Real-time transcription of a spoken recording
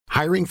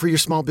Hiring for your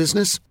small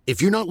business?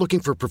 If you're not looking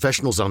for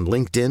professionals on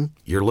LinkedIn,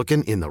 you're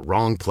looking in the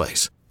wrong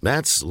place.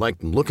 That's like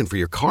looking for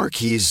your car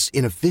keys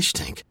in a fish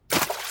tank.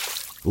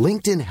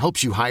 LinkedIn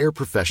helps you hire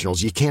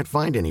professionals you can't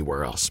find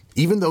anywhere else,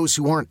 even those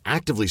who aren't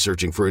actively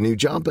searching for a new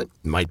job but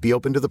might be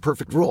open to the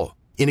perfect role.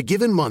 In a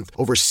given month,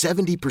 over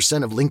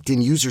 70% of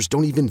LinkedIn users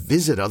don't even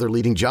visit other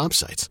leading job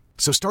sites.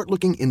 So start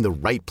looking in the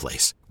right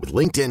place. With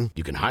LinkedIn,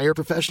 you can hire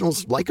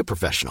professionals like a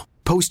professional.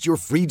 Post your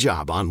free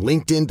job on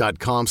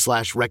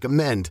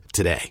linkedin.com/recommend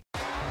today.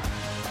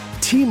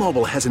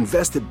 T-Mobile has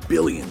invested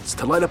billions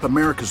to light up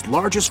America's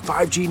largest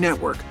 5G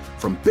network,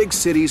 from big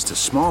cities to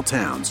small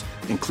towns,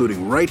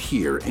 including right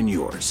here in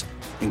yours.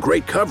 And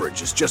great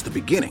coverage is just the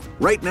beginning.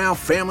 Right now,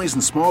 families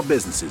and small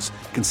businesses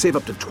can save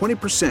up to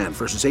 20%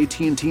 versus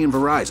AT&T and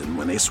Verizon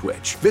when they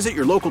switch. Visit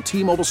your local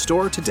T-Mobile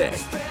store today.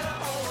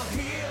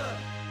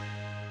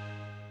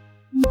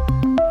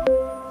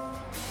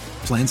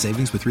 Plan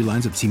savings with 3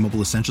 lines of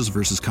T-Mobile Essentials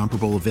versus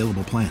comparable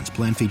available plans.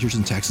 Plan features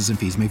and taxes and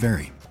fees may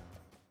vary.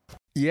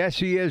 Yes,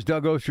 he is.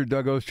 Doug Oster,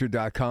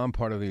 DougOster.com,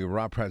 part of the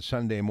Rob Pratt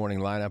Sunday morning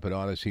lineup at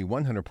Odyssey,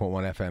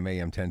 100.1 FM,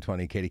 AM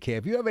 1020 KDK.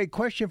 If you have a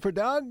question for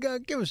Doug,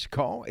 give us a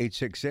call,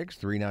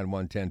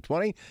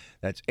 866-391-1020.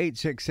 That's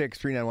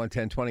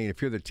 866-391-1020. And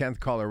if you're the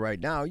 10th caller right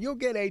now, you'll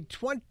get a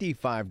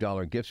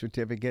 $25 gift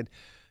certificate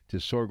to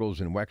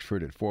Sorgels in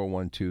Wexford at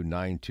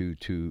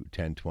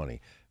 412-922-1020.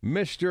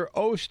 Mr.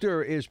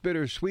 Oster is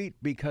bittersweet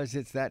because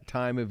it's that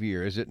time of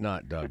year, is it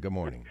not, Doug? Good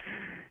morning.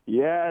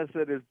 Yes,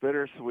 it is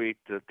bittersweet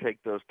to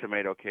take those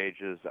tomato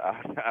cages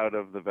out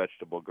of the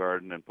vegetable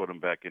garden and put them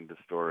back into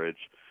storage.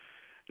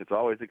 It's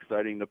always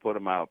exciting to put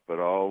them out, but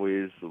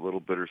always a little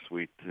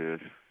bittersweet to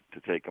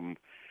take them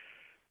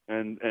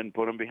and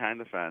put them behind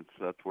the fence.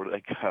 That's where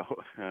they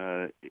go.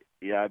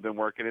 Yeah, I've been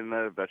working in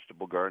the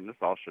vegetable garden. This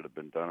all should have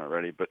been done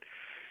already, but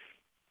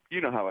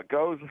you know how it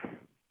goes.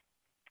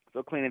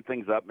 So cleaning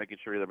things up, making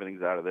sure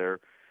everything's out of there,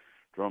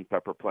 throwing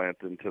pepper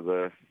plant into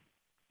the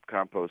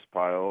compost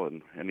pile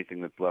and anything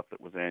that's left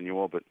that was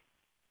annual, but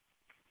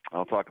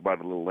I'll talk about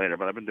it a little later.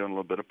 But I've been doing a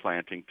little bit of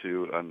planting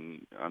too,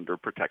 under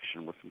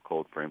protection with some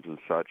cold frames and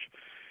such.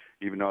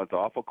 Even though it's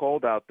awful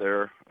cold out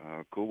there,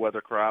 cool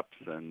weather crops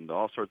and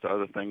all sorts of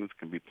other things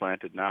can be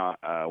planted now.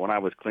 When I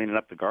was cleaning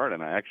up the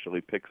garden, I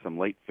actually picked some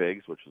late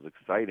figs, which was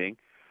exciting.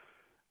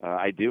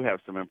 I do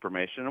have some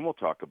information, and we'll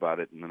talk about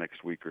it in the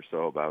next week or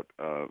so about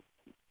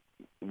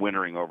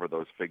wintering over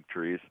those fig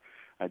trees.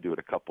 I do it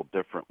a couple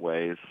different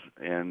ways,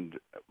 and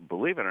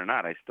believe it or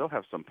not, I still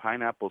have some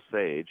pineapple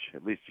sage,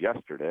 at least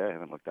yesterday, I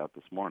haven't looked out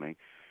this morning,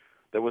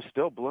 that was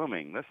still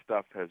blooming. This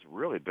stuff has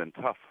really been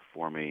tough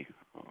for me.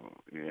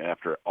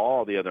 After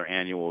all the other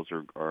annuals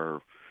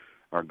are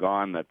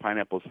gone, that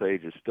pineapple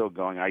sage is still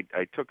going. I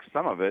took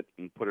some of it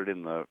and put it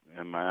in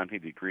my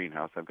unheated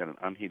greenhouse. I've got an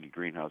unheated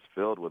greenhouse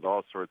filled with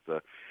all sorts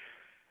of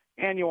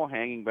annual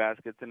hanging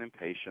baskets and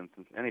impatiens,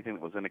 and anything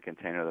that was in a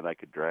container that I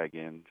could drag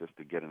in just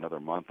to get another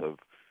month of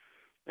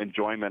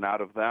enjoyment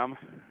out of them.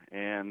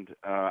 And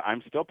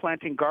I'm still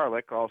planting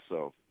garlic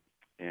also.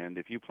 And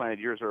if you planted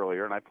yours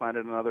earlier, and I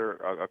planted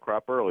a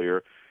crop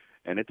earlier,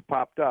 and it's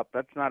popped up,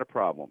 that's not a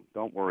problem.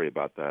 Don't worry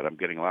about that. I'm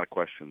getting a lot of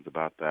questions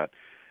about that.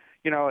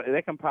 You know,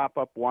 they can pop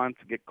up once,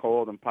 get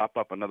cold, and pop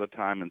up another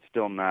time and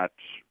still not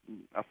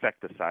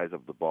affect the size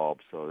of the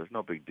bulb. So there's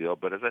no big deal.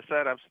 But as I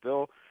said, I'm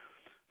still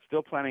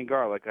planting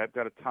garlic. I've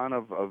got a ton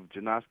of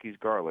Janoski's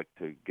garlic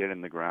to get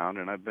in the ground,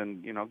 and I've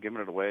been,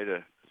 giving it away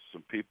to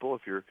some people.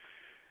 If you're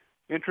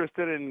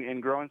interested in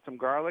growing some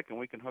garlic and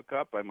we can hook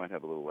up, I might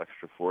have a little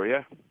extra for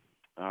you.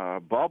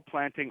 Bulb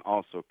planting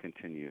also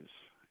continues,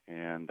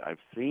 and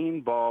I've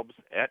seen bulbs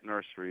at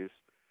nurseries,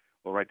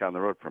 well, right down the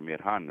road from me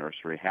at Hahn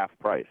Nursery, half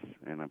price,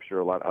 and I'm sure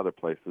a lot of other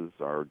places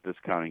are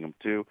discounting them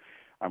too.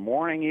 I'm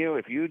warning you,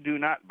 if you do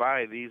not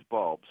buy these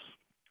bulbs,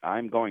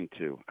 I'm going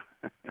to.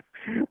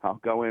 I'll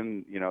go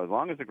in, as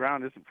long as the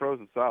ground isn't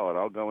frozen solid,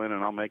 I'll go in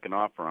and I'll make an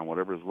offer on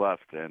whatever's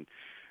left, and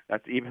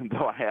that's even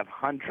though I have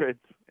hundreds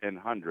and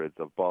hundreds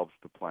of bulbs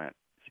to plant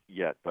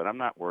yet. But I'm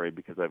not worried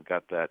because I've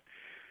got that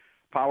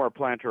Power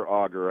Planter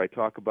auger. I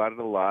talk about it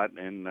a lot,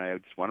 and I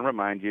just want to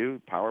remind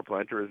you, Power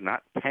Planter is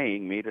not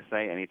paying me to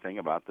say anything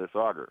about this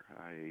auger.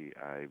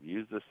 I've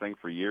used this thing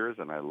for years,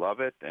 and I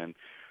love it. And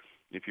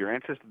if you're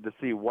interested to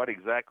see what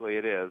exactly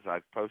it is,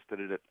 I've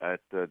posted it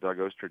at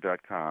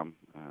DougOster.com,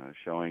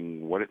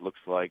 showing what it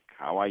looks like,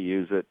 how I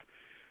use it.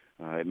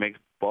 It makes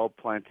bulb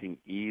planting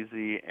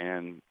easy,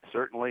 and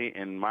certainly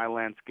in my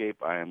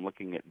landscape, I am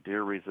looking at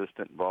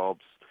deer-resistant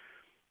bulbs.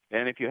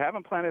 And if you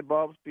haven't planted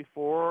bulbs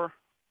before,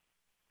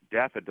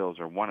 daffodils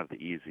are one of the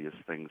easiest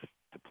things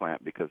to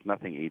plant because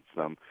nothing eats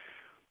them.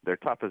 They're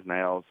tough as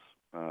nails.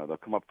 They'll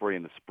come up for you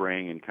in the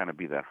spring and kind of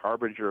be that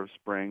harbinger of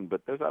spring.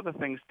 But there's other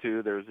things,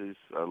 too. There's these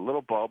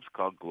little bulbs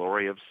called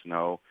Glory of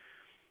Snow.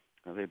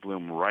 They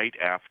bloom right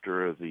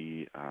after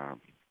the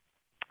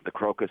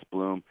crocus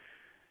bloom.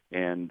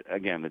 And,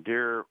 again, the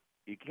deer,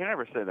 you can't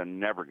ever say they're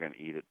never going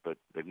to eat it, but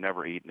they've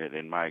never eaten it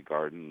in my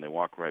garden. They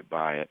walk right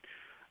by it.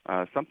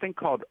 Something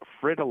called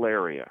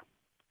fritillaria.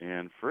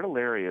 And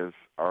fritillarias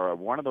are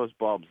one of those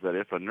bulbs that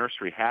if a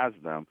nursery has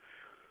them,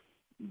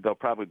 they'll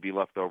probably be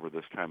left over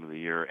this time of the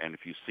year. And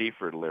if you see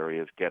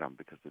fritillarias, get them,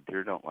 because the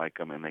deer don't like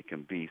them, and they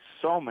can be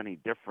so many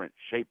different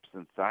shapes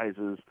and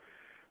sizes.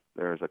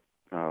 There's a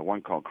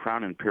one called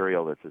Crown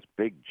Imperial that's this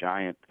big,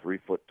 giant,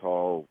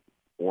 3-foot-tall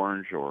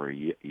orange or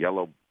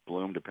yellow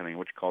bloom, depending on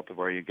which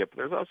cultivar you get. But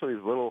there's also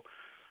these little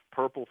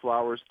purple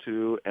flowers,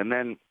 too. And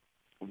then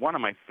one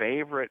of my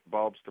favorite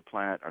bulbs to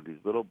plant are these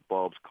little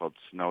bulbs called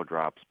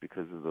snowdrops,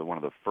 because they're one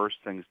of the first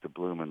things to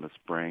bloom in the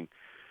spring.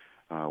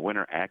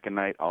 Winter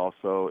aconite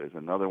also is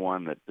another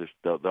one that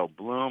they'll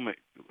bloom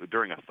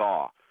during a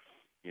thaw.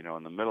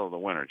 In the middle of the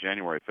winter,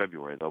 January,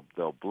 February,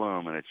 they'll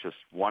bloom, and it's just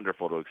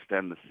wonderful to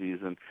extend the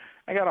season.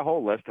 I got a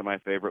whole list of my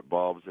favorite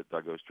bulbs at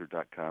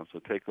DougOster.com, so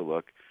take a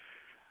look.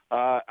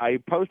 I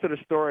posted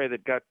a story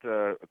that got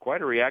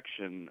quite a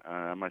reaction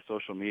on my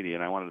social media,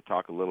 and I wanted to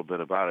talk a little bit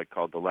about it,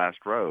 called The Last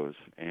Rose.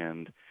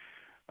 And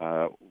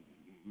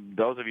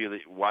those of you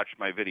that watch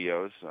my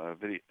videos,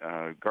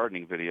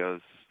 gardening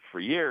videos, for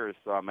years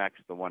saw Max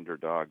the Wonder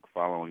Dog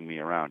following me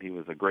around. He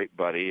was a great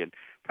buddy and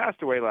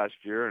passed away last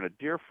year, and a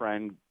dear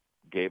friend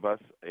gave us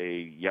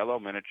a yellow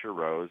miniature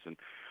rose. And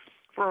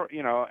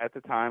at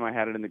the time I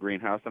had it in the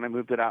greenhouse, and I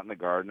moved it out in the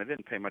garden. I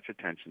didn't pay much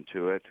attention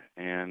to it,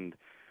 and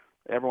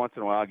every once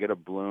in a while I get a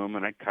bloom,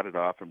 and I cut it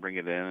off and bring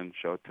it in and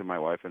show it to my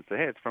wife and say,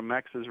 hey, it's from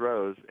Max's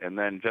rose. And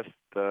then just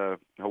a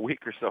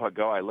week or so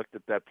ago, I looked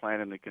at that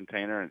plant in the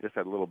container, and it just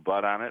had a little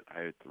bud on it.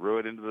 I threw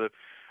it into the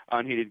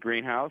unheated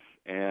greenhouse,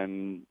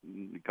 and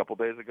a couple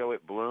days ago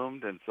it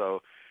bloomed. And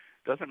so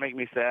it doesn't make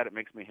me sad, it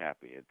makes me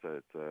happy.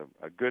 It's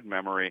a good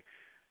memory,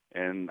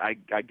 and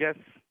I guess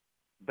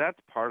that's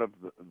part of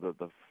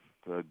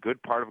the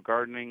good part of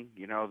gardening.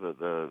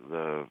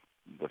 The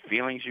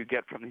feelings you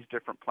get from these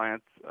different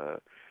plants.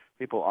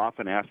 People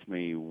often ask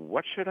me,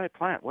 what should I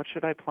plant? What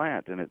should I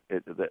plant? And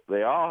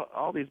they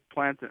all these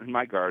plants in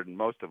my garden,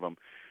 most of them,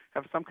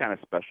 have some kind of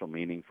special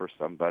meaning for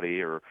somebody,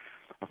 or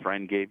a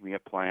friend gave me a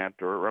plant,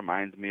 or it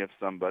reminds me of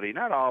somebody.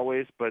 Not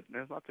always, but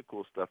there's lots of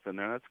cool stuff in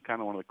there. That's kind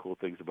of one of the cool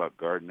things about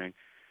gardening.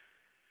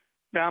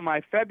 Now,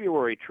 my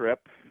February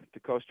trip to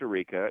Costa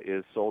Rica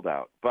is sold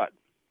out, but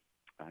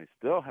I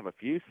still have a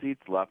few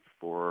seats left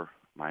for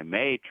my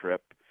May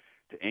trip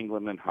to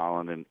England and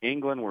Holland. In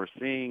England, we're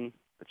seeing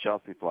the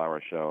Chelsea Flower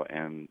Show,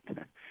 and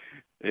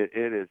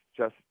it is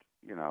just,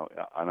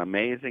 an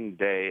amazing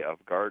day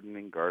of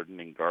gardening.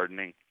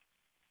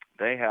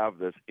 They have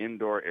this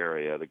indoor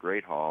area, the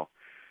Great Hall,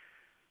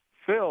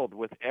 filled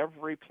with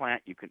every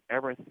plant you can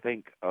ever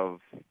think of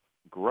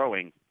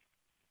growing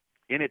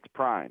in its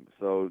prime.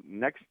 So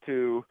next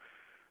to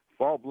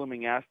fall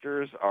blooming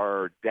asters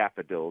are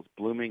daffodils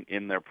blooming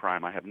in their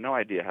prime. I have no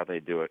idea how they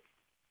do it,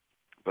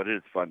 but it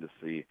is fun to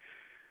see.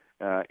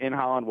 In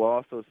Holland, we'll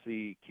also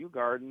see Kew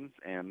Gardens,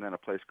 and then a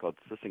place called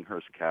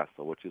Sissinghurst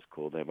Castle, which is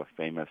cool. They have a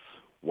famous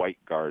white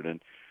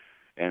garden.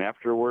 And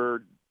after we're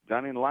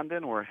done in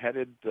London, we're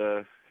headed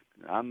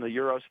on the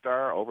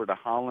Eurostar over to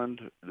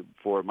Holland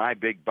for my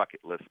big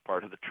bucket list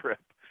part of the trip.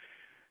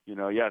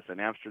 Yes, in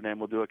Amsterdam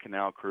we'll do a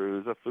canal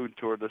cruise, a food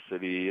tour of the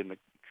city, and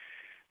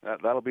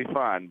that'll be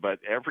fun. But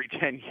every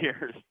 10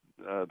 years,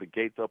 the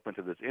gates open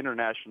to this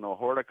international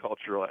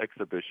horticultural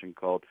exhibition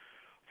called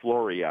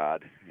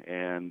Floriade,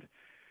 and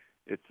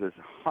it's this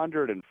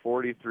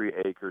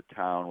 143-acre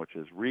town which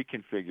is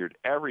reconfigured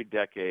every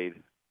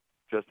decade,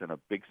 just in a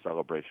big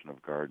celebration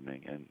of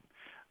gardening. And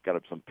got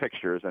up some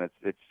pictures, and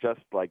it's just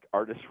like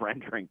artist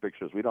rendering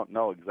pictures. We don't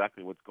know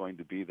exactly what's going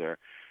to be there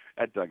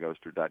at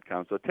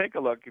DougOster.com. So take a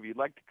look if you'd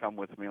like to come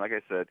with me. Like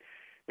I said,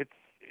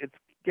 it's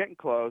getting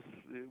close.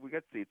 We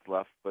got seats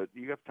left, but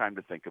you have time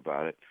to think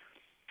about it.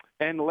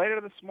 And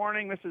later this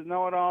morning, Mrs.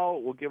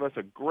 Know-It-All will give us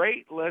a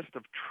great list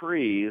of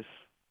trees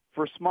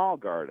for small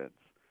gardens.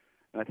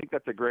 And I think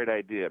that's a great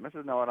idea.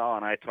 Mrs. Know-It-All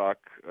and I talk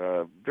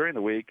during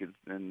the week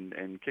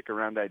and kick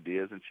around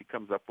ideas, and she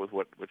comes up with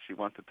what she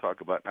wants to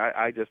talk about.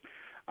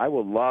 I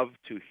will love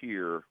to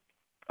hear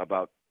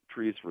about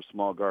trees for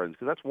small gardens,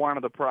 because that's one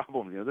of the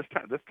problems. This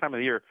time of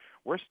the year,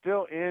 we're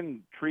still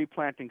in tree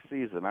planting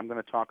season. I'm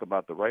going to talk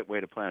about the right way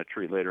to plant a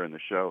tree later in the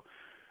show.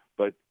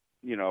 But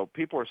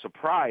people are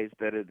surprised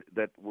that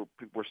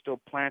we're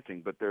still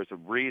planting, but there's a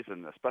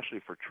reason,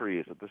 especially for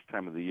trees, at this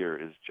time of the year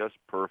is just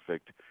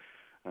perfect.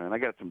 And I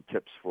got some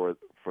tips for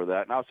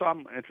that. Now, so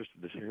I'm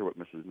interested to hear what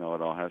Mrs.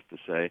 Know-It-All has to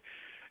say.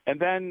 And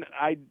then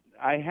I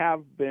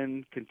have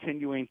been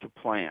continuing to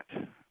plant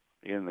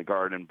in the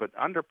garden, but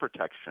under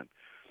protection.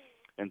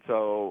 And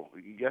so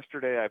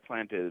yesterday I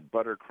planted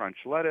butter crunch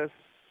lettuce,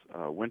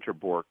 winter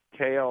boar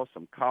kale,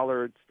 some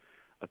collards,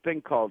 a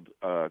thing called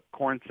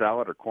corn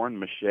salad or corn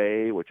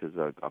mache, which is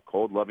a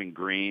cold-loving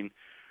green,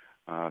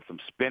 some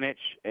spinach,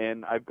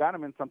 and I've got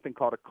them in something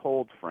called a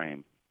cold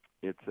frame.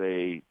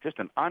 It's just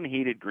an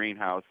unheated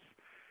greenhouse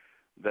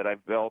that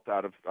I've built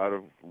out of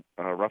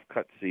rough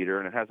cut cedar,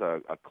 and it has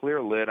a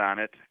clear lid on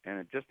it,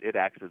 and it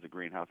acts as a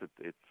greenhouse.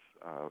 It's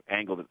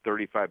angled at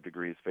 35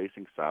 degrees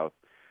facing south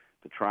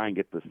to try and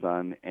get the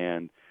sun.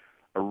 And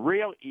a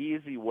real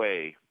easy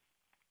way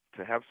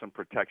to have some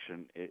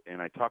protection,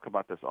 and I talk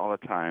about this all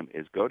the time,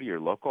 is go to your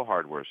local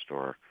hardware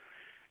store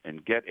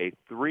and get a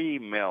 3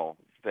 mil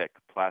thick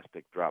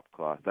plastic drop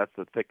cloth. That's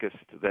the thickest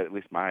that at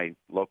least my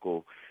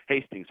local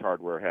Hastings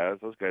Hardware has.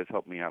 Those guys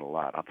help me out a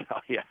lot, I'll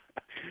tell you.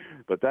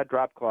 But that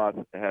drop cloth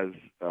has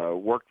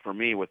worked for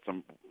me with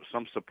some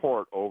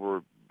support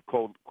over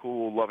cold,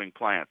 cool, loving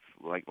plants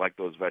like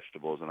those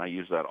vegetables, and I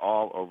use that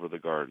all over the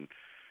garden.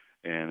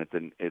 And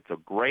it's a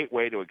great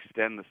way to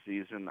extend the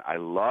season. I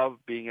love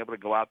being able to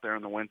go out there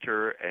in the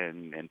winter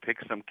and pick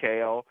some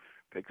kale,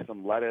 pick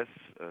some lettuce.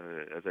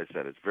 As I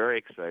said, it's very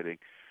exciting.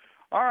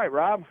 All right,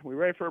 Rob, we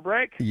ready for a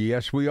break?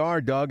 Yes, we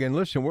are, Doug. And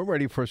listen, we're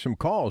ready for some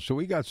calls. So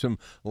we got some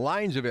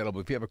lines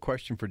available. If you have a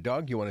question for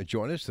Doug, you want to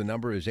join us, the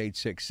number is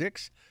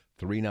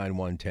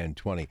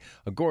 866-391-1020.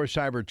 Agora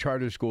Cyber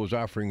Charter School is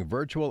offering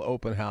virtual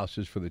open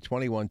houses for the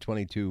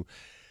 21-22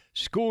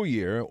 school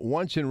year.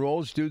 Once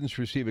enrolled, students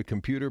receive a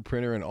computer,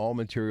 printer, and all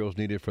materials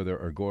needed for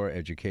their Agora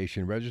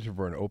education. Register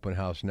for an open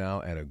house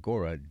now at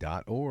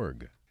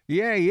agora.org.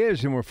 Yeah, he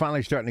is, and we're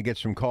finally starting to get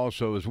some calls.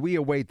 So as we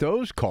await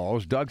those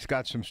calls, Doug's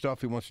got some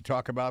stuff he wants to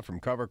talk about, from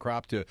cover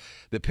crop to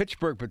the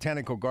Pittsburgh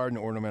Botanical Garden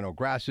ornamental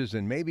grasses,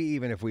 and maybe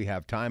even, if we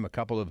have time, a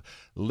couple of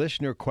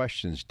listener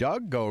questions.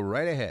 Doug, go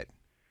right ahead.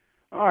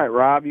 All right,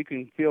 Rob, you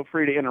can feel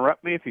free to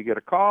interrupt me if you get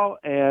a call.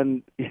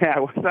 And, yeah, I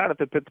was out at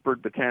the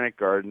Pittsburgh Botanic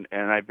Garden,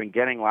 and I've been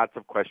getting lots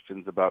of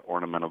questions about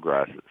ornamental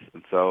grasses.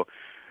 And so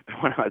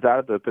when I was out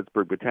at the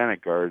Pittsburgh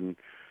Botanic Garden,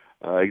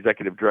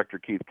 Executive Director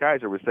Keith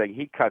Kaiser was saying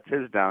he cuts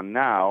his down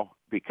now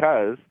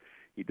because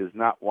he does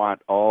not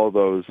want all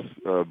those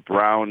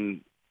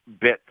brown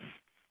bits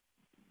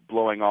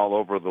blowing all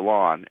over the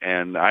lawn.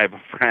 And I have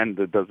a friend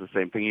that does the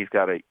same thing. He's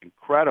got an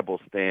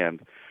incredible stand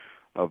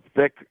of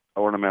thick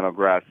ornamental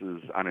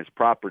grasses on his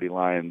property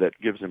line that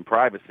gives him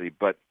privacy.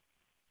 But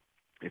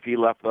if he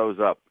left those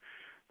up,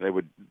 they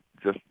would,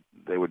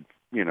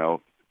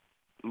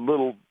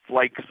 little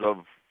flakes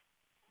of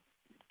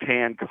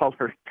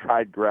tan-colored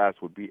dried grass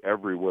would be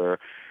everywhere.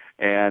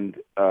 And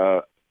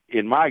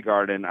in my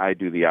garden, I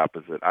do the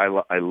opposite.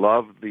 I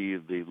love the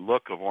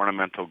look of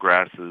ornamental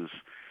grasses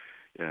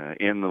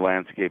in the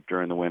landscape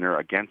during the winter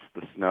against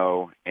the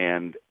snow,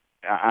 and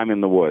I'm in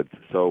the woods,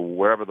 so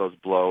wherever those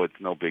blow, it's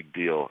no big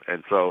deal.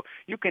 And so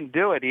you can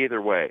do it either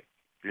way.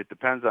 It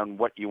depends on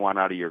what you want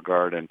out of your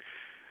garden.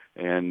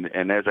 And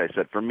as I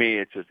said, for me,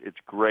 it's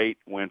great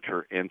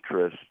winter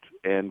interest,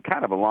 and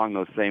kind of along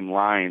those same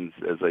lines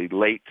as a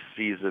late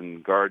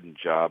season garden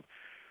job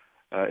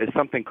is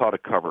something called a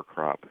cover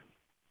crop.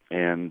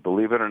 And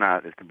believe it or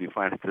not, it can be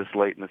planted this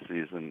late in the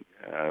season.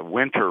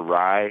 Winter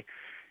rye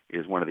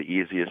is one of the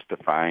easiest to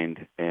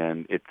find,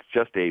 and it's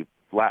just a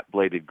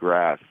flat-bladed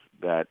grass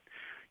that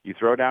you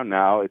throw down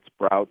now. It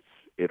sprouts.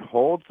 It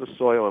holds the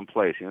soil in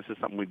place. This is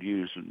something we'd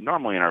use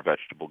normally in our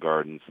vegetable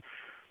gardens.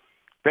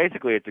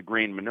 Basically, it's a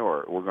green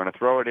manure. We're going to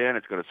throw it in.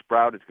 It's going to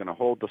sprout. It's going to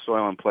hold the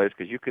soil in place,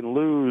 because you can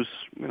lose,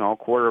 a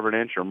quarter of an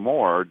inch or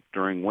more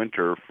during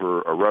winter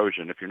for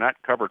erosion. If you're not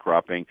cover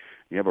cropping,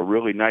 you have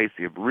really nice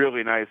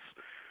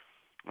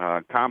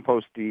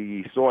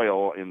composty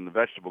soil in the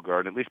vegetable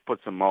garden. At least put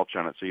some mulch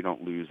on it so you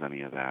don't lose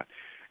any of that.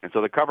 And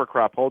so the cover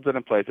crop holds it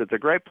in place. It's a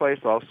great place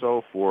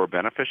also for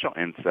beneficial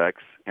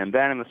insects. And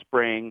then in the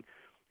spring,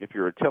 if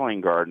you're a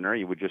tilling gardener,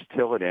 you would just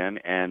till it in,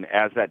 and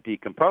as that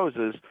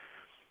decomposes,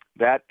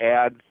 that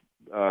adds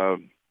a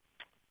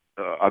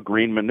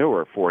green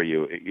manure for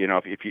you.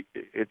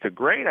 It's a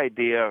great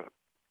idea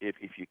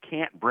if you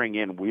can't bring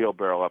in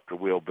wheelbarrow after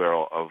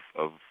wheelbarrow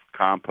of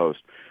compost,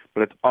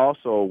 but it's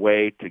also a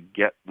way to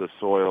get the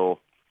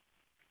soil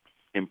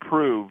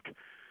improved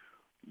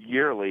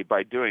yearly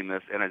by doing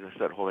this, and as I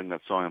said, holding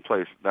that soil in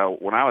place. Now,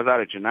 when I was out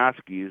at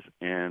Janoski's,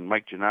 and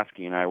Mike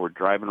Janoski and I were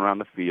driving around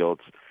the fields,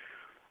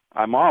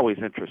 I'm always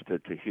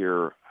interested to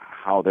hear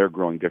how they're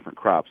growing different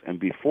crops. And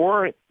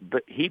before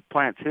he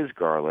plants his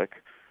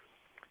garlic,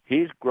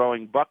 he's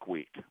growing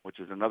buckwheat, which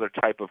is another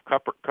type of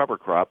cover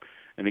crop.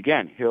 And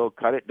again, he'll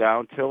cut it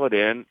down, till it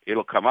in.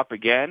 It'll come up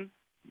again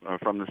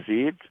from the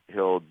seeds.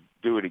 He'll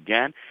do it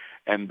again.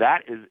 And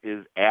that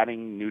is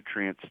adding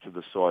nutrients to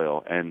the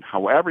soil. And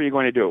however you're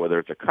going to do it, whether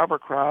it's a cover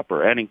crop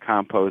or adding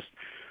compost,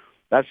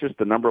 that's just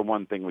the number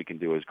one thing we can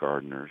do as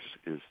gardeners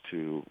is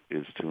to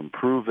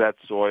improve that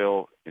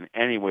soil in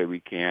any way we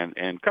can.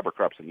 And cover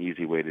crop's an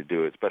easy way to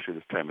do it, especially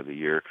this time of the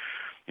year.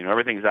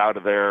 Everything's out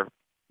of there.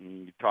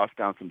 You toss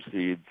down some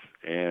seeds,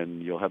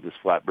 and you'll have this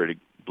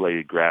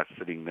flat-bladed grass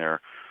sitting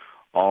there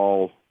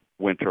all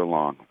winter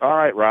long. All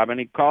right, Rob,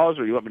 any calls,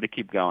 or you want me to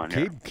keep going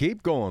here?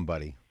 Keep going,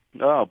 buddy.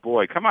 Oh,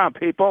 boy. Come on,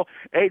 people.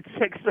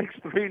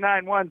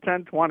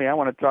 866-391-1020. I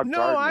want to talk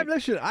gardening.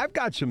 Listen, I've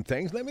got some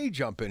things. Let me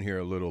jump in here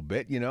a little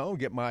bit,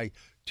 get my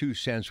 2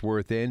 cents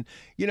worth in.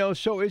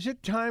 So is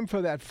it time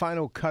for that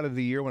final cut of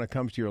the year when it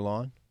comes to your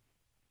lawn?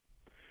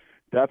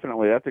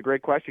 Definitely. That's a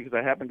great question, because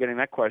I have been getting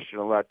that question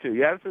a lot, too.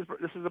 Yeah, this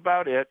is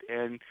about it.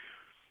 And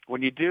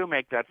when you do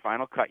make that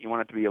final cut, you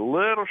want it to be a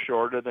little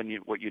shorter than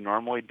what you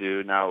normally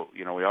do. Now,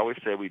 we always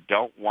say we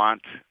don't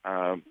want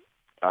a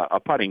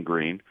putting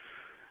green.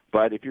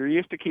 But if you're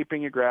used to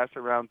keeping your grass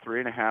around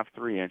 3.5,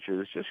 3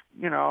 inches, just,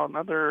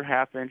 another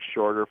half inch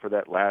shorter for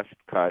that last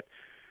cut.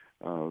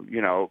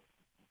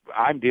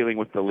 I'm dealing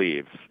with the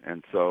leaves.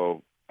 And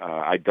so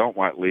I don't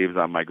want leaves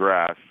on my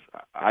grass.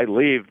 I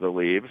leave the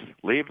leaves.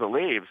 Leave the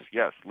leaves.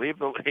 Yes, leave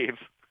the leaves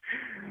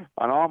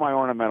on all my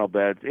ornamental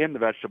beds in the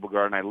vegetable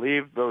garden. I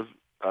leave those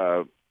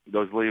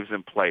leaves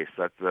in place.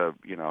 That's a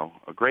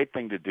great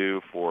thing to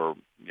do for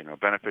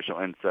beneficial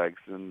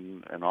insects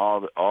and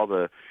all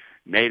the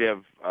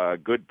native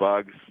good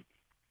bugs.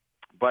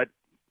 But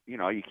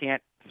you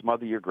can't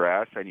smother your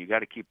grass, and you got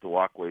to keep the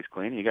walkways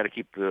clean. You got to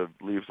keep the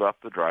leaves off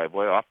the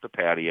driveway, off the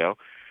patio,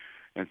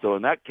 and so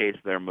in that case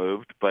they're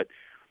moved. But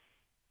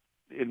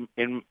in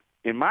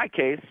my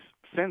case,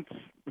 since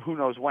who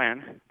knows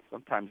when,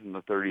 sometimes in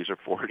the 30s or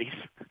 40s,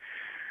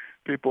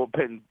 people have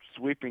been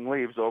sweeping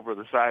leaves over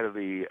the side of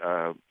the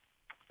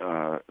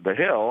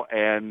hill,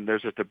 and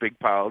there's just a big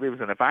pile of leaves.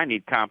 And if I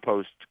need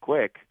compost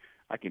quick,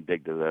 I can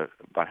dig to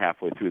about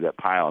halfway through that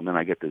pile, and then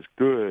I get this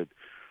good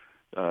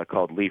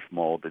called leaf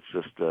mold. It's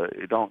just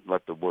don't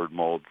let the word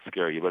mold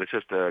scare you, but it's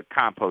just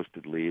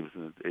composted leaves,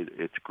 and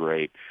it's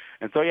great.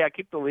 And so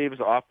keep the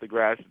leaves off the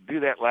grass. Do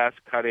that last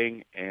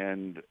cutting,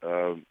 and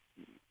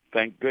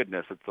thank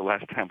goodness it's the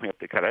last time we have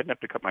to cut. I didn't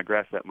have to cut my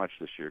grass that much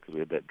this year because we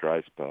had that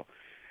dry spell.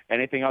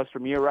 Anything else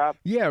from you, Rob?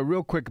 Yeah,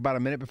 real quick, about a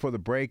minute before the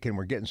break, and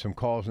we're getting some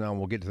calls now, and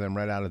we'll get to them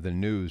right out of the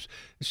news.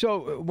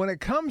 So when it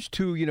comes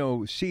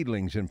to,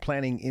 seedlings and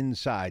planting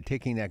inside,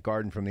 taking that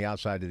garden from the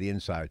outside to the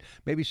inside,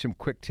 maybe some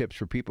quick tips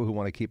for people who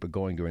want to keep it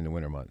going during the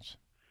winter months.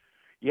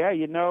 Yeah,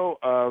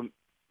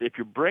 if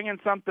you're bringing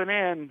something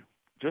in,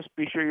 just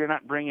be sure you're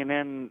not bringing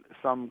in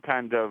some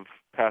kind of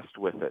pest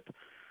with it.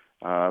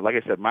 Like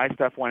I said, my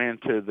stuff went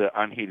into the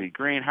unheated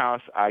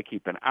greenhouse. I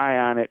keep an eye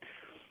on it.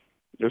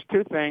 There's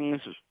two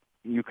things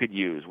you could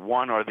use,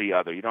 one or the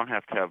other. You don't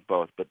have to have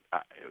both. But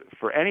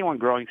for anyone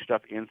growing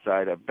stuff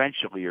inside,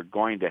 eventually you're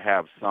going to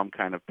have some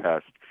kind of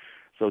pest.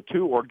 So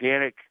two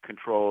organic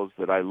controls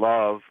that I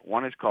love,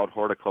 one is called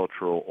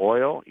horticultural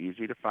oil,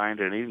 easy to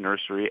find in any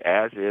nursery,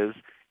 as is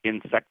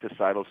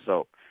insecticidal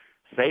soap.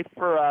 Safe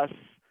for us,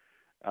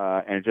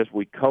 and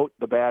we coat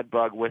the bad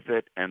bug with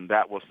it, and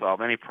that will solve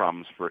any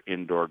problems for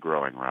indoor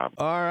growing, Rob.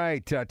 All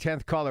right,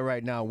 10th caller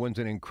right now wins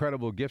an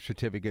incredible gift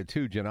certificate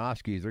to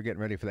Janoski's. They're getting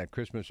ready for that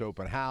Christmas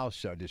open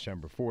house,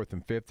 December 4th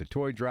and 5th, the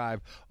toy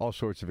drive, all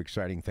sorts of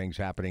exciting things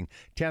happening.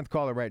 10th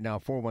caller right now,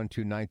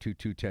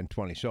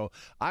 412-922-1020. So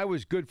I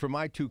was good for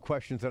my two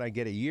questions that I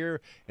get a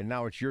year, and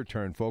now it's your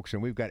turn, folks,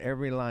 and we've got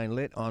every line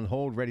lit, on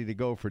hold, ready to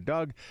go for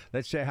Doug.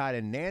 Let's say hi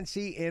to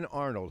Nancy in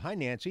Arnold. Hi,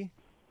 Nancy.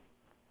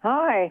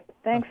 Hi.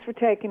 Thanks for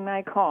taking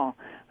my call.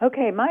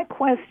 Okay, my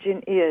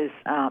question is,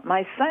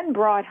 my son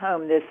brought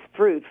home this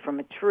fruit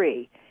from a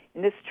tree,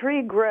 and this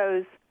tree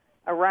grows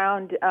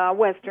around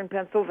western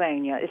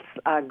Pennsylvania.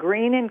 It's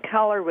green in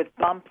color with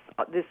bumps.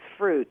 This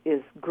fruit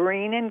is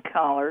green in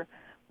color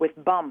with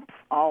bumps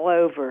all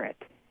over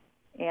it,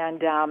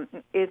 and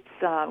it's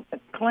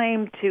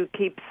claimed to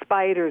keep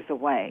spiders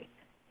away.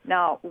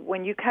 Now,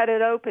 when you cut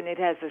it open, it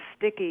has a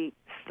sticky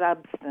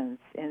substance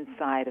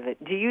inside of it.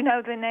 Do you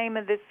know the name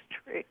of this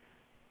tree?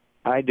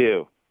 I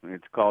do.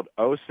 It's called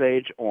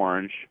Osage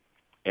orange,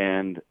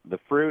 and the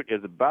fruit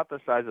is about the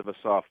size of a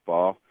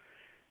softball.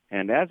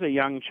 And as a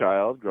young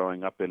child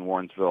growing up in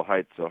Warrensville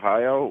Heights,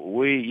 Ohio,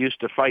 we used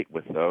to fight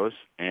with those,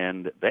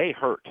 and they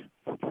hurt.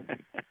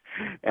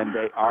 And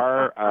they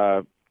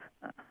are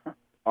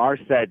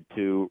said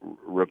to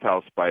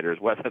repel spiders.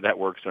 Whether that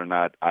works or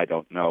not, I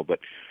don't know. But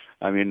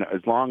I mean,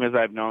 as long as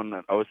I've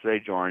known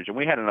Osage orange, and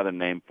we had another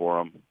name for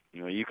them.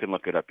 You can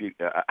look it up.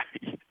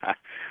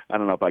 I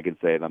don't know if I can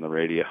say it on the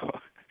radio.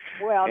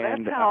 Well,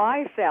 that's how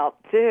I felt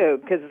too,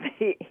 because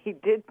he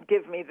did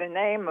give me the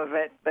name of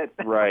it, but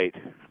right.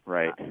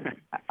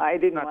 I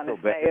didn't want to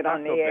say it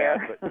on the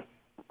air.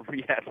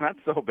 Yeah, it's not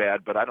so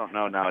bad, but I don't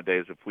know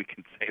nowadays if we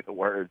can say the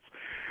words.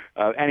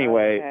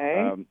 Anyway,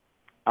 okay.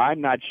 I'm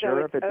not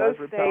sure if it does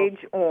repel. Osage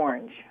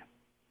orange.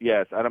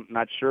 Yes, I'm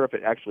not sure if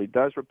it actually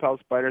does repel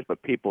spiders,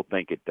 but people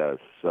think it does.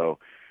 So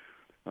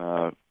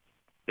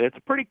it's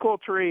a pretty cool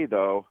tree,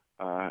 though,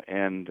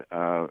 and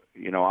I'll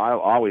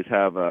always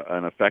have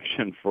an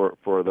affection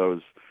for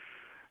those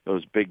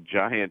big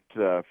giant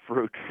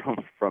fruit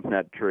from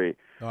that tree.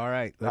 All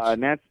right,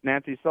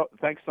 Nancy. So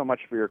thanks so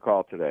much for your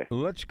call today.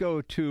 Let's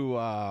go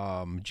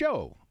to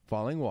Joe,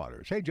 Falling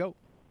Waters. Hey, Joe.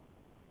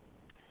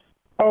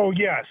 Oh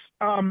yes,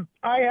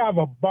 I have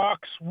a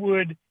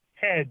boxwood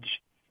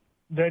hedge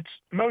that's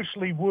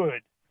mostly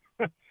wood,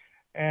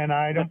 and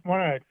I don't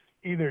want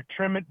to either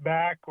trim it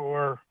back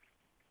or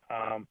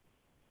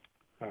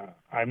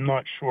I'm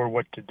not sure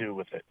what to do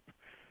with it.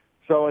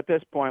 So at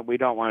this point, we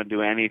don't want to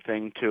do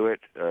anything to it.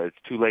 It's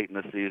too late in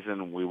the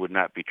season. We would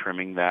not be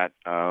trimming that.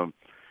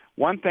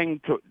 One thing,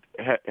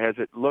 has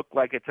it looked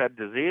like it's had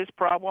disease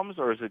problems,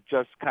 or is it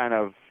just kind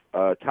of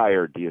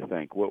tired, do you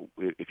think? What,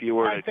 if you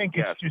were I think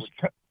guess,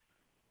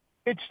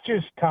 it's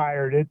just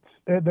tired.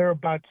 They're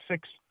about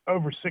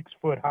over 6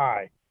 foot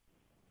high.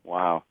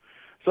 Wow.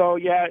 So,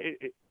 yeah,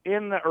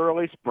 in the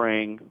early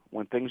spring,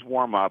 when things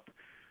warm up,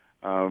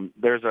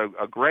 there's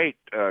a great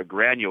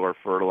granular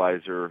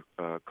fertilizer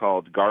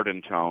called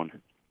Garden Tone,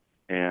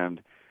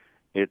 and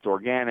it's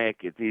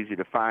organic, it's easy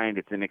to find,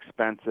 it's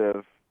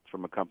inexpensive,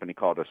 from a company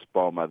called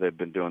Espoma. They've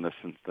been doing this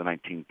since the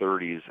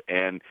 1930s,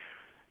 and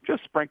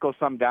just sprinkle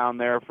some down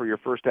there for your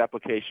first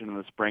application in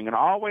the spring. And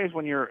always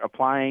when you're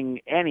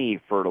applying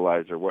any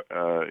fertilizer,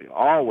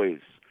 always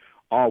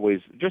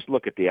just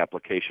look at the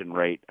application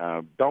rate.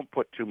 Don't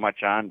put too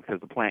much on because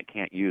the plant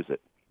can't use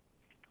it.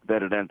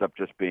 Then it ends up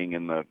just being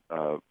in the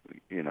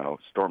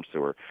storm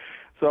sewer.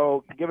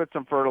 So give it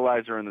some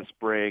fertilizer in the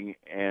spring,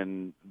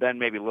 and then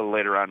maybe a little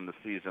later on in the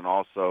season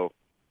also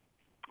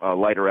a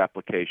lighter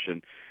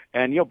application.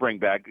 And you'll bring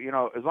back,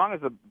 as long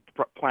as the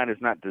plant is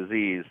not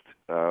diseased,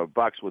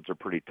 boxwoods are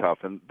pretty tough,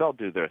 and they'll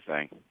do their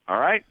thing. All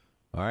right?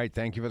 All right,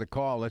 thank you for the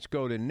call. Let's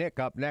go to Nick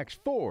up next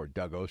for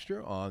Doug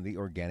Oster on the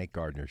Organic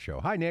Gardener Show.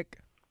 Hi, Nick.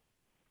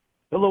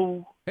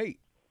 Hello. Hey.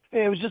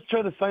 Hey, I was just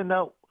trying to find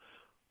out,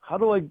 how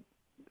do I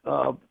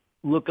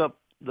look up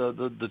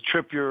the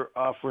trip you're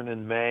offering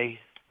in May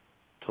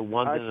to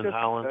London and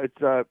Holland?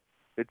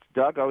 It's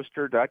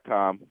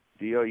DougOster.com,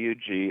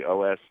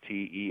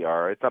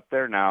 DOUGOSTER. It's up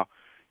there now.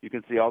 You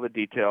can see all the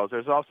details.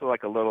 There's also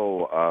like a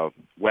little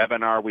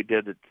webinar we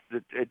did.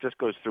 It just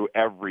goes through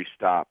every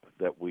stop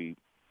that we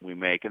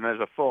make, and there's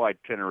a full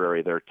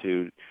itinerary there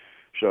to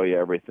show you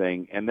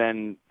everything. And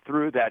then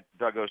through that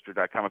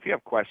DougOster.com, if you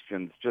have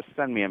questions, just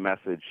send me a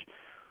message,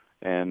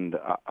 and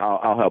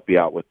I'll help you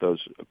out with those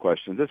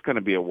questions. It's going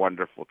to be a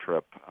wonderful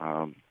trip.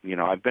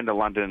 I've been to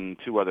London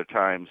 2 other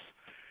times.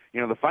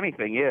 The funny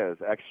thing is,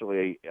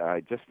 actually,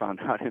 I just found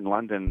out in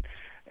London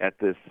at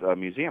this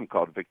museum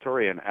called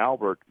Victoria and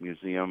Albert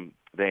Museum,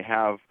 they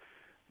have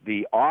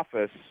the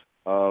office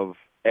of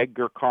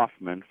Edgar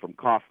Kaufman from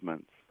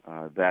Kaufman's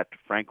that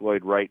Frank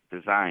Lloyd Wright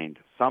designed.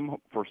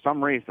 For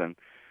some reason,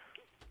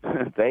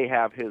 they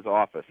have his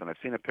office, and I've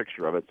seen a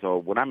picture of it. So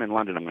when I'm in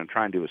London, I'm going to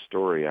try and do a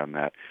story on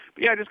that.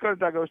 But yeah, just go to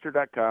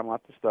DougOster.com.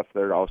 Lots of stuff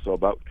there also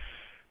about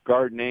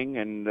gardening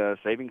and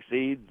saving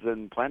seeds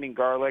and planting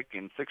garlic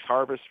and 6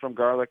 harvests from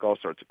garlic, all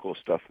sorts of cool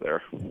stuff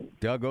there.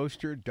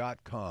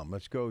 DougOster.com.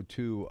 Let's go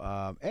to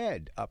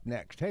Ed up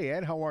next. Hey,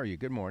 Ed, how are you?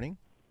 Good morning.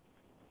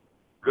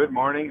 Good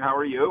morning. How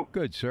are you?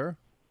 Good, sir.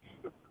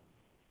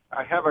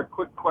 I have a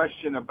quick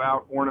question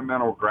about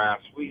ornamental grass.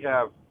 We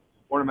have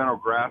ornamental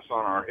grass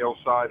on our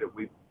hillside that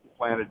we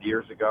planted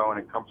years ago, and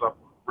it comes up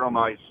real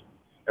nice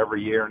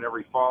every year. And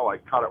every fall, I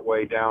cut it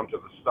way down to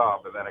the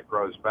stub, and then it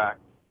grows back.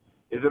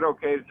 Is it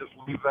okay to just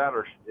leave that,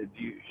 or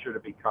should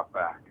it be cut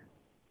back?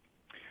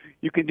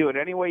 You can do it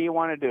any way you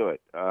want to do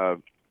it. A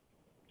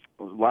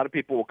lot of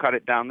people will cut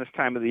it down this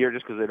time of the year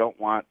just because they don't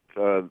want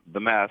the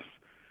mess,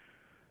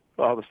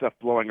 all the stuff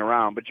blowing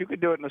around. But you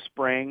could do it in the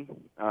spring.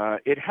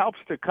 It helps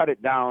to cut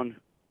it down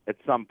at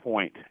some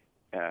point,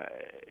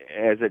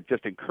 as it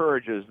just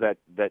encourages that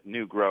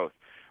new growth.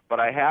 But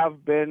I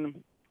have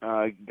been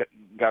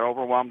got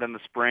overwhelmed in the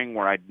spring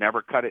where I'd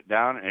never cut it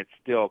down, and it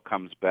still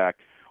comes back.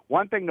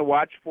 One thing to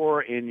watch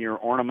for in your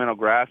ornamental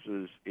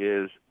grasses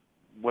is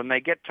when they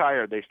get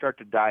tired, they start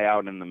to die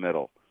out in the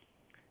middle.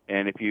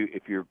 And if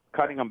you're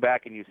cutting them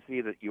back and you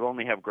see that you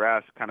only have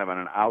grass kind of on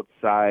an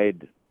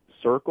outside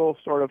circle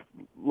sort of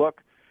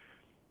look,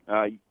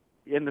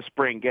 in the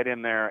spring, get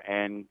in there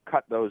and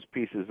cut those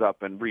pieces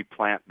up and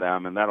replant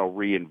them, and that'll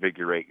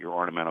reinvigorate your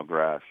ornamental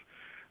grass.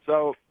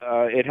 So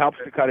it helps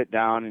to cut it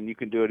down, and you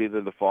can do it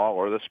either the fall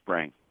or the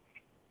spring.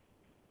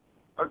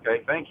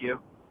 Okay, thank you.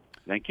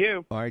 Thank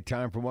you. All right,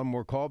 time for one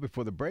more call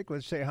before the break.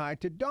 Let's say hi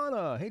to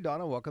Donna. Hey,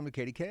 Donna, welcome to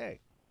KDK.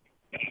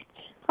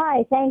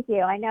 Hi, thank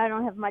you. I know I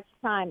don't have much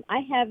time. I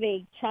have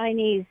a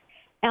Chinese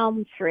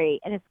elm tree,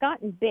 and it's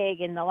gotten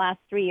big in the last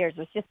 3 years.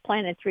 It was just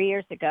planted 3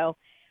 years ago.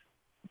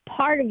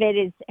 Part of it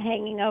is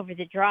hanging over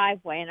the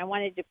driveway, and I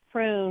wanted to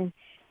prune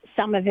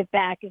some of it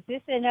back. Is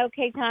this an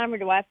okay time, or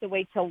do I have to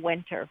wait till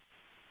winter?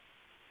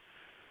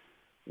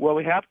 Well,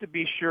 we have to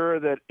be sure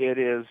that it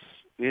is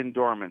in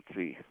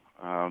dormancy.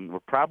 We're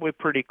probably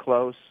pretty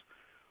close.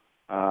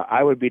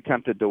 I would be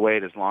tempted to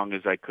wait as long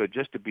as I could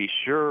just to be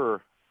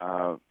sure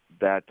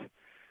that,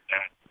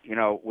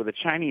 with a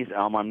Chinese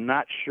elm, I'm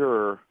not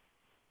sure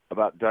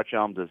about Dutch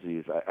elm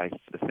disease. I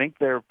think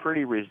they're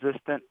pretty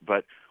resistant,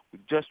 but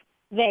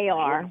They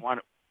are.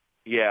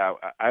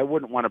 I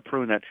wouldn't want to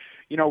prune that.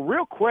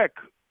 Real quick,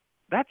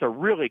 that's a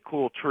really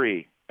cool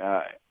tree.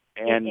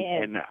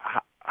 And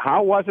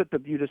how was it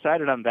that you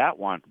decided on that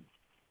one?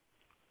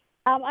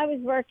 I was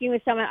working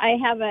with someone. I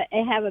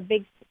have a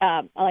big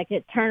like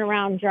a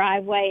turnaround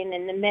driveway, and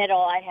in the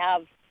middle I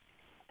have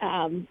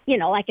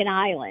like an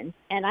island,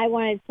 and I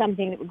wanted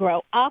something that would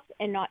grow up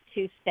and not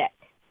too thick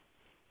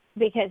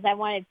because I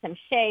wanted some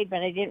shade,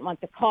 but I didn't want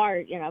the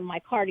car, my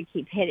car to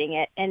keep hitting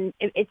it. And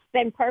it's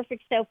been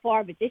perfect so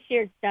far, but this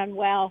year it's done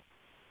well.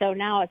 So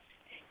now it's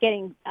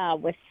getting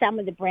with some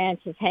of the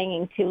branches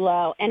hanging too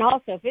low. And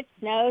also, if it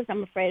snows,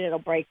 I'm afraid it'll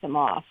break them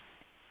off.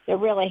 They're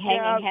really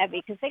hanging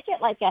heavy because they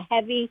get like a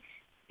heavy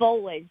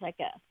foliage, like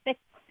a thick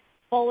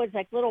foliage,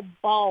 like little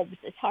bulbs.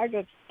 It's hard to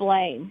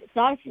explain. It's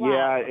not a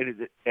flower. Yeah,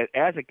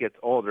 as it gets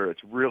older,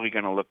 it's really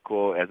going to look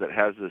cool as it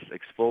has this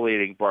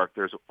exfoliating bark.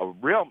 There's a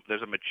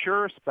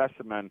mature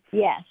specimen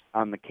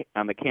on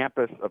the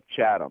campus of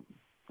Chatham,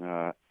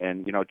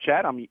 and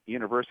Chatham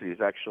University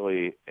is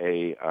actually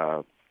a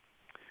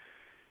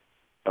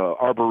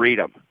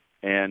arboretum,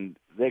 and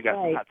they got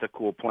Right. lots of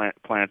cool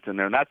plants in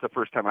there, and that's the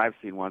first time I've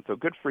seen one. So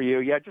good for you.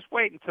 Yeah, just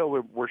wait until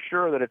we're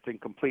sure that it's in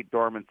complete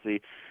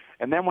dormancy,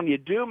 and then when you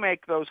do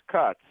make those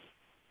cuts,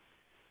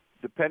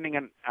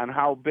 depending on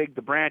how big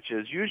the branch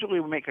is, usually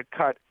we make a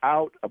cut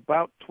out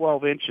about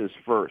 12 inches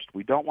first.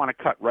 We don't want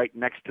to cut right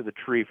next to the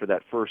tree for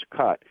that first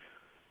cut.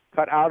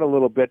 Cut out a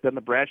little bit, then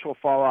the branch will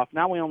fall off.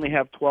 Now we only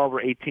have 12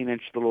 or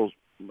 18-inch little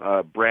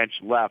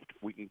branch left.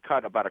 We can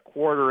cut about a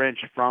quarter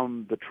inch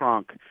from the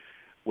trunk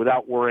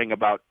without worrying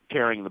about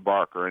tearing the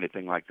bark or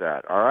anything like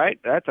that. All right?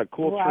 That's a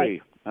cool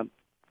Right. tree.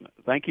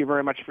 Thank you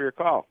very much for your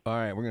call. All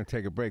right, we're going to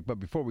take a break.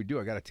 But before we do,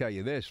 I got to tell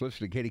you this.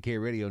 Listen to KDK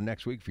Radio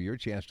next week for your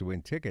chance to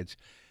win tickets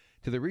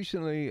to the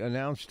recently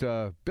announced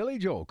Billy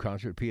Joel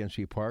concert at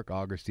PNC Park,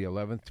 August the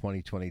 11th,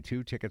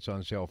 2022. Tickets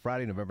on sale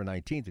Friday, November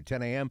 19th at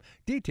 10 a.m.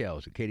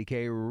 Details at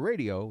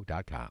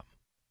kdkradio.com.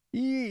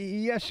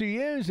 Yes, he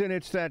is, and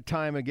it's that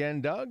time again,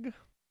 Doug.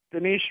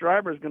 Denise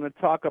Schreiber is going to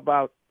talk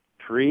about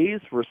trees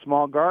for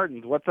small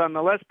gardens. What's on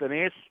the list,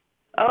 Denise?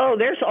 Oh,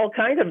 there's all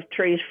kinds of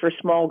trees for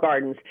small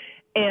gardens,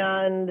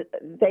 and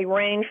they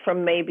range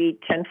from maybe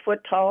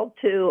 10-foot tall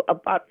to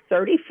about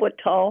 30-foot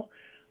tall.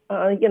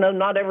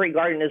 Not every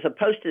garden is a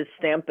postage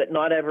stamp, but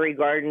not every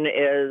garden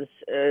is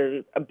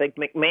a big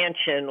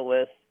McMansion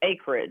with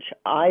acreage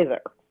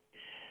either.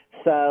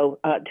 So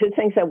two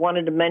things I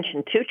wanted to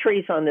mention, two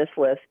trees on this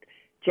list.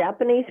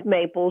 Japanese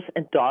maples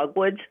and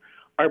dogwoods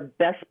are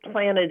best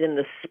planted in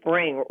the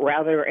spring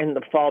rather in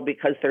the fall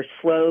because they're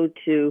slow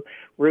to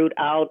root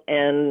out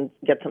and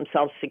get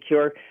themselves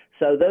secure.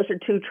 So those are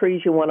two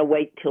trees you want to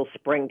wait till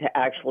spring to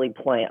actually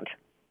plant.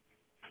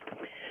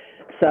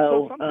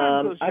 So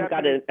I've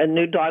got a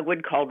new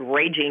dogwood called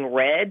Raging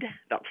Red.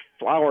 The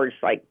flowers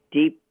like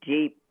deep,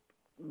 deep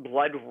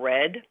blood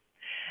red.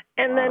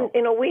 And then,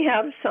 we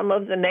have some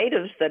of the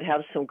natives that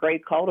have some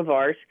great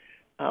cultivars.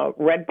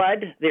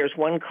 Redbud, there's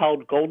one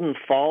called Golden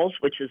Falls,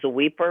 which is a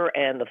weeper,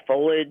 and the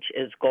foliage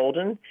is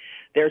golden.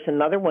 There's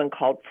another one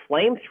called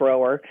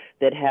Flamethrower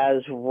that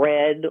has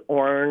red,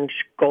 orange,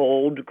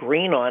 gold,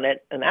 green on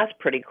it, and that's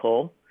pretty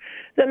cool.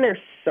 Then there's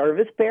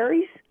service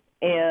berries,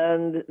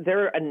 and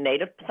they're a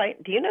native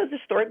plant. Do you know the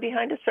story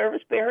behind a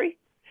service berry?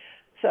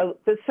 So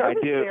the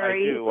service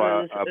berry I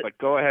do, but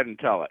go ahead and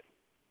tell it.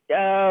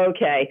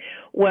 Okay.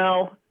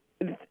 Well,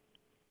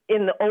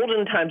 in the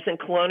olden times, in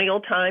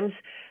colonial times,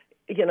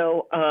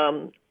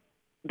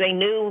 they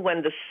knew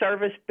when the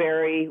service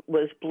berry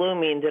was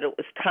blooming that it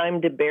was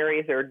time to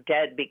bury their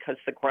dead because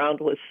the ground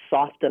was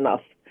soft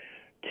enough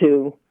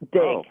to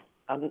dig. Oh.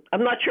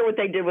 I'm not sure what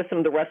they did with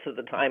them the rest of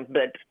the time,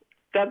 but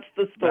that's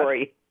the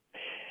story.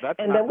 That's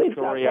not the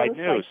story I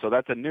knew, so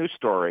that's a new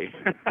story.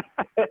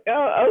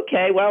 Oh,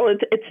 okay. Well,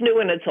 it's new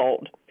and it's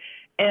old.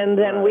 And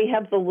then we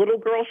have the Little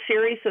Girl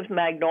series of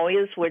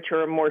magnolias, which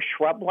are a more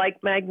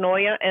shrub-like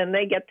magnolia, and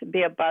they get to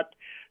be about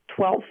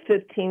 12,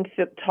 15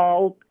 feet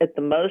tall at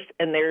the most,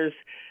 and there's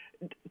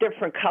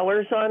different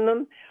colors on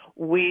them.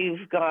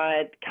 We've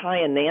got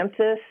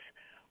Kyananthus,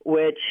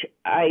 which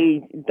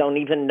I don't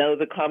even know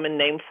the common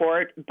name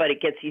for it, but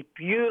it gets these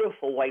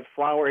beautiful white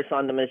flowers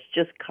on them. It's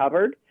just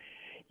covered.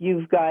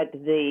 You've got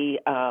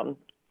the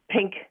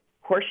pink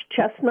horse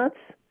chestnuts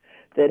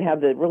that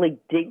have the really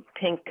deep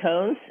pink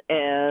cones,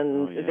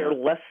 and they're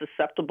less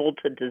susceptible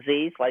to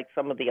disease like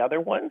some of the other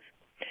ones.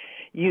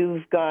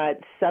 You've got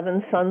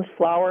Seven Suns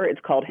flower. It's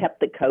called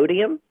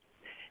Heptacodium.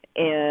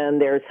 And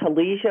there's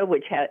Halesia,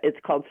 which it's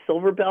called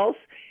silver bells.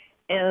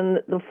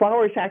 And the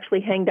flowers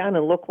actually hang down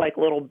and look like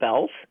little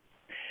bells.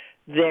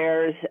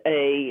 There's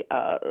a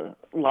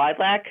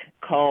lilac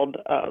called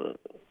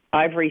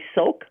Ivory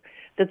Silk.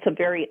 That's a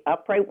very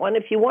upright one.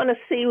 If you want to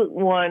see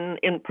one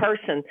in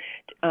person,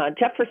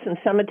 Jefferson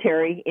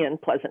Cemetery in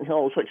Pleasant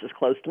Hills, which is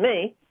close to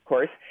me, of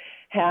course,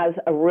 has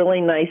a really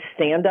nice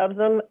stand of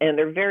them, and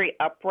they're very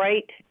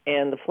upright,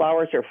 and the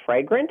flowers are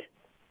fragrant.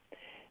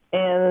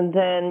 And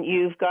then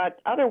you've got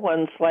other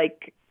ones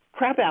like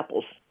crab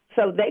apples.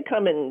 So they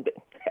come in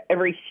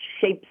every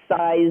shape,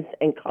 size,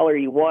 and color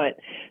you want.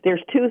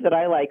 There's two that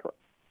I like.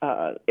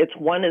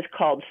 One is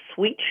called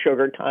Sweet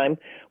Sugar Time,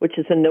 which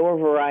is a newer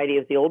variety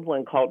of the old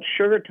one called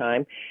Sugar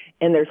Time.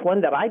 And there's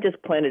one that I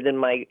just planted in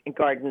my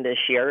garden this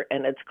year,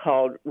 and it's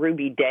called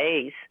Ruby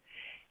Days,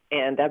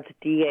 and that's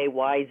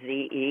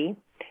Dayze,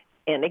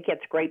 and it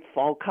gets great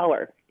fall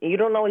color. You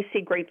don't always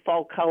see great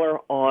fall color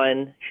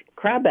on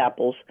crab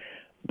apples,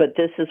 but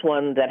this is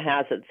one that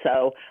has it.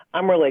 So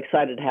I'm really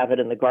excited to have it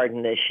in the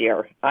garden this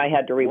year. I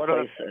had to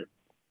replace it.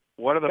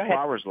 What are the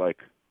flowers like?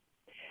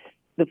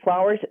 The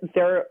flowers,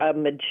 they're a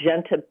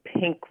magenta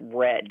pink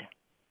red.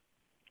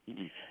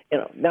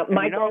 Now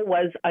my goal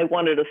was I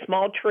wanted a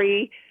small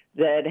tree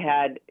that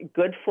had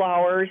good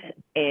flowers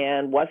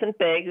and wasn't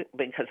big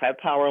because I have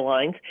power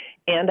lines,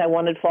 and I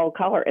wanted fall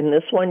color. And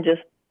this one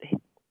just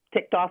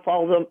ticked off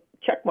all the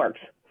check marks.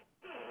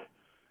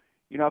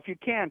 If you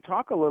can,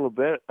 talk a little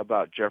bit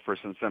about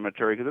Jefferson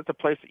Cemetery, because it's a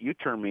place that you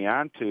turned me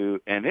on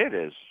to, and it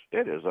is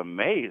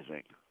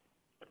amazing.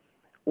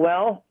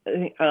 Well,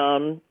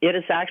 it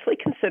is actually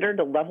considered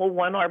a level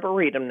 1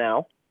 arboretum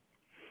now.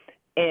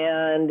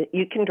 and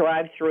you can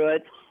drive through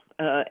it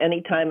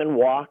anytime and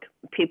walk.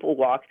 People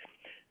walk.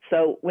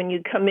 So when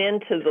you come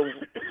into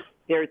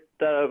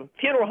the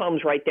funeral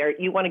home's right there,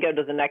 you want to go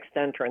to the next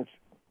entrance.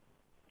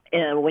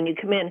 And when you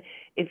come in,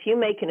 if you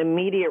make an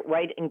immediate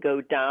right and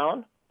go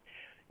down,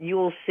 you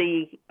will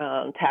see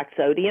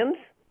taxodians.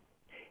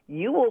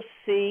 You will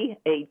see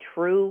a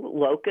true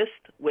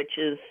locust, which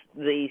is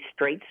the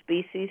straight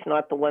species,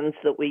 not the ones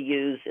that we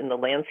use in the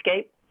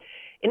landscape.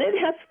 And it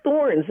has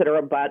thorns that are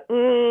about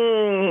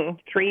 3-4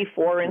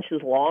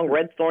 inches long,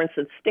 red thorns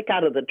that stick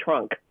out of the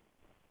trunk.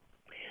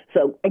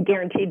 So I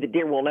guarantee the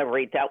deer will never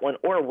eat that one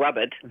or rub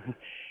it.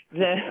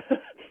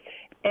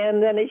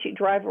 And then as you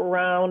drive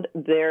around,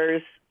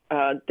 there's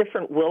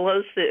different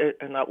willows, there's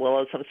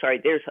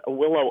a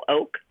willow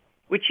oak,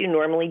 which you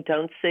normally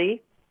don't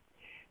see.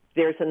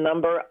 There's a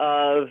number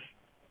of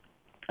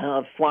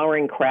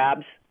flowering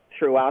crabs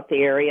throughout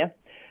the area.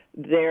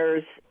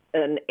 There's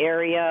an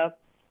area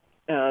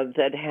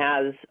that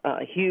has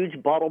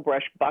huge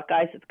bottlebrush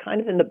buckeyes. It's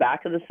kind of in the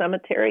back of the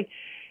cemetery.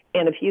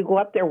 And if you go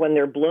up there when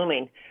they're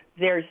blooming,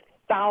 there's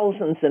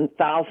thousands and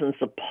thousands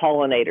of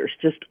pollinators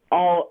just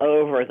all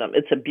over them.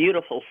 It's a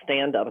beautiful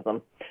stand of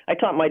them. I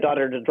taught my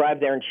daughter to drive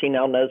there, and she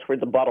now knows where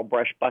the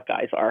bottlebrush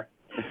buckeyes are.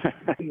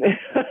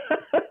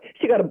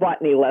 She got a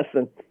botany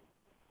lesson.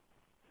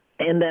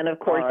 And then, of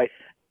course, all right.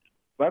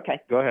 Okay,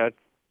 go ahead.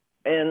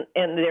 And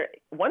there,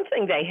 one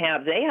thing they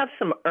have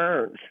some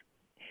urns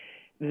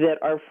that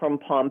are from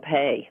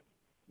Pompeii.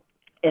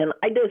 And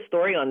I did a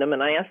story on them,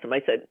 and I asked them,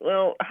 I said,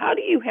 well, how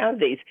do you have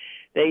these?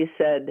 They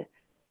said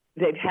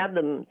they've had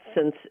them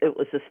since it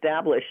was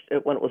established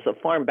when it was a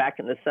farm back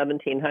in the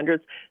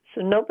 1700s,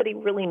 so nobody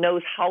really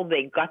knows how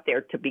they got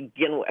there to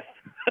begin with.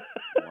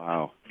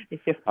 Wow.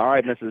 All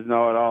right, Mrs.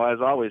 Know-It-All,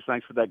 as always,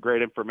 thanks for that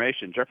great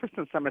information.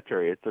 Jefferson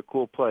Cemetery, it's a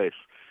cool place.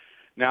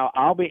 Now,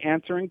 I'll be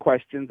answering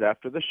questions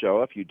after the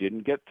show. If you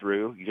didn't get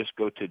through, you just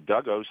go to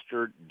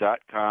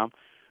DougOster.com.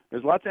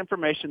 There's lots of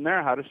information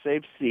there, how to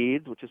save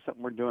seeds, which is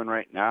something we're doing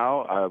right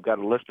now. I've got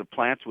a list of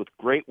plants with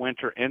great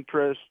winter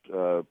interest,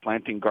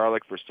 planting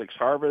garlic for 6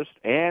 harvests,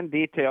 and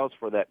details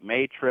for that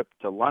May trip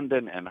to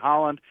London and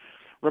Holland.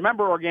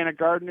 Remember, organic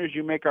gardeners,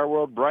 you make our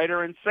world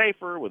brighter and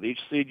safer with each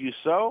seed you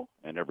sow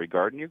and every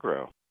garden you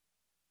grow.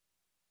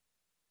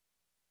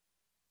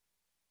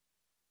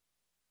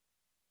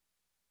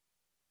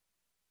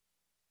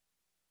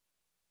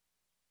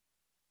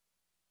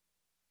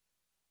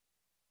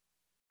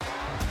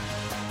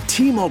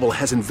 T-Mobile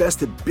has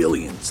invested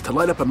billions to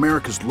light up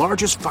America's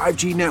largest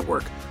 5G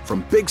network,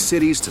 from big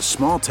cities to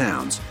small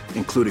towns,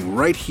 including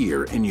right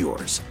here in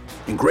yours.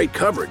 And great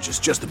coverage is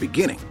just the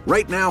beginning.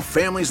 Right now,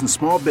 families and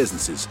small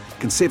businesses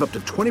can save up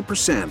to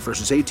 20%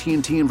 versus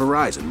AT&T and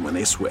Verizon when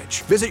they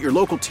switch. Visit your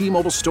local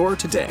T-Mobile store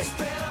today.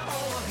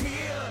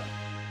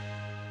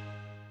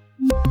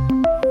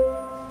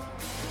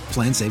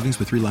 Plan savings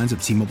with 3 lines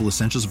of T-Mobile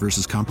Essentials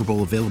versus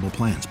comparable available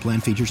plans. Plan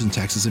features and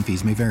taxes and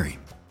fees may vary.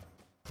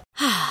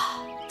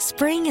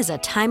 Spring is a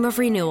time of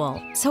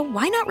renewal, so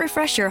why not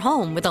refresh your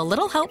home with a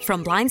little help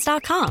from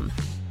Blinds.com?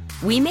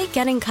 We make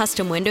getting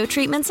custom window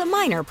treatments a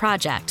minor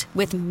project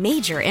with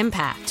major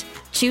impact.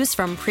 Choose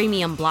from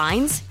premium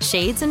blinds,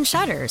 shades, and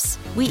shutters.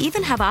 We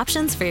even have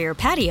options for your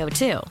patio,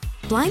 too.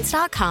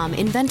 Blinds.com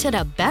invented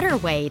a better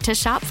way to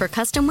shop for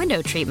custom window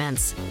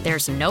treatments.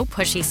 There's no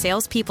pushy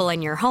salespeople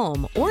in your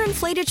home or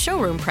inflated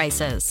showroom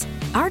prices.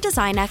 Our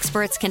design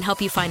experts can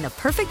help you find the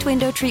perfect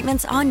window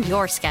treatments on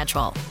your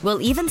schedule. We'll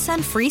even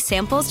send free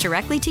samples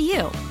directly to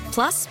you.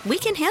 Plus, we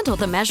can handle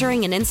the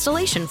measuring and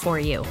installation for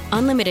you.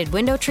 Unlimited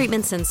window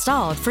treatments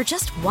installed for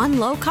just one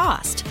low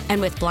cost. And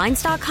with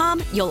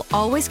Blinds.com, you'll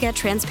always get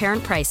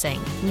transparent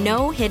pricing.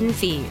 No hidden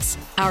fees.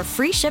 Our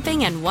free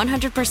shipping and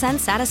 100%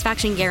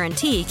 satisfaction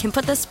guarantee can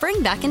put the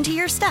spring back into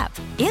your step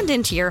and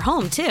into your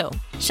home, too.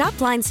 Shop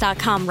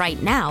Blinds.com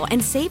right now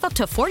and save up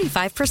to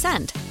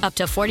 45%. Up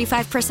to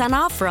 45%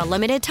 off for a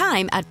limited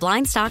time at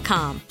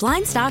Blinds.com.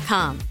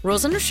 Blinds.com.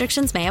 Rules and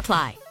restrictions may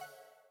apply.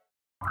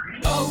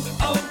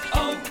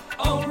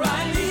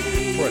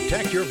 O'Reilly.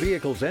 Protect your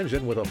vehicle's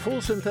engine with a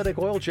full synthetic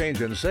oil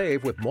change and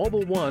save with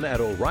Mobil 1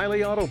 at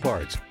O'Reilly Auto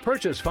Parts.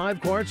 Purchase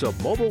 5 quarts of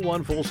Mobil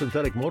 1 full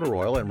synthetic motor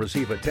oil and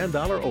receive a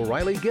 $10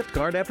 O'Reilly gift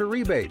card after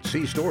rebate.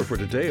 See store for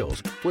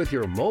details. With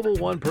your Mobil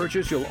 1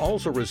 purchase, you'll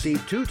also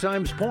receive 2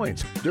 times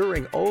points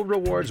during O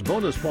Rewards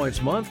Bonus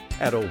Points Month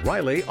at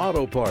O'Reilly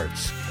Auto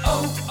Parts.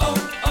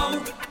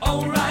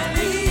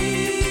 O'Reilly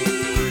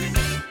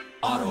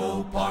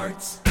Auto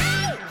Parts.